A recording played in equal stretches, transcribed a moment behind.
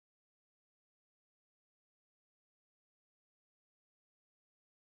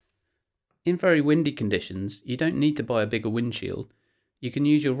In very windy conditions, you don't need to buy a bigger windshield. You can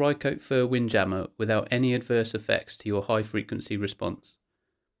use your Rycote fur Windjammer without any adverse effects to your high frequency response.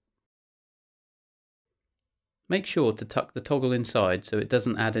 Make sure to tuck the toggle inside so it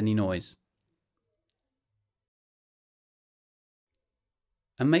doesn't add any noise.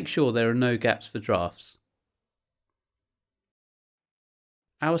 And make sure there are no gaps for drafts.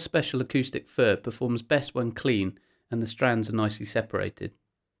 Our special acoustic fur performs best when clean and the strands are nicely separated.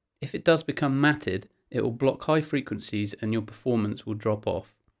 If it does become matted, it will block high frequencies and your performance will drop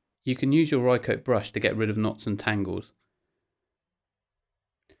off. You can use your Rycote brush to get rid of knots and tangles.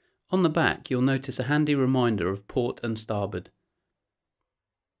 On the back, you'll notice a handy reminder of port and starboard.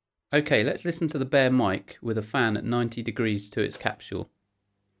 Okay, let's listen to the bare mic with a fan at 90 degrees to its capsule.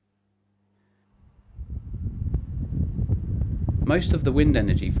 Most of the wind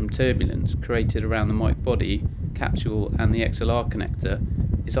energy from turbulence created around the mic body, capsule and the XLR connector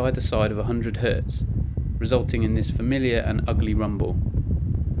is either side of 100 Hz, resulting in this familiar and ugly rumble.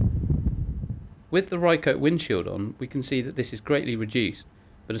 With the Rycote windshield on, we can see that this is greatly reduced,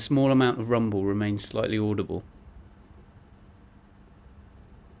 but a small amount of rumble remains slightly audible.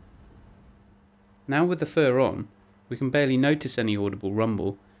 Now with the fur on, we can barely notice any audible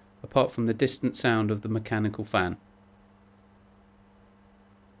rumble, apart from the distant sound of the mechanical fan.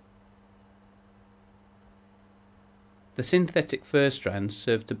 The synthetic fur strands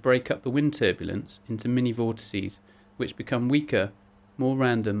serve to break up the wind turbulence into mini vortices, which become weaker, more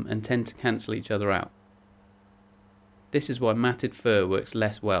random and tend to cancel each other out. This is why matted fur works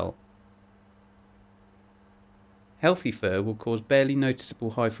less well. Healthy fur will cause barely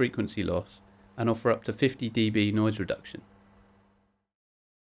noticeable high frequency loss and offer up to 50 dB noise reduction.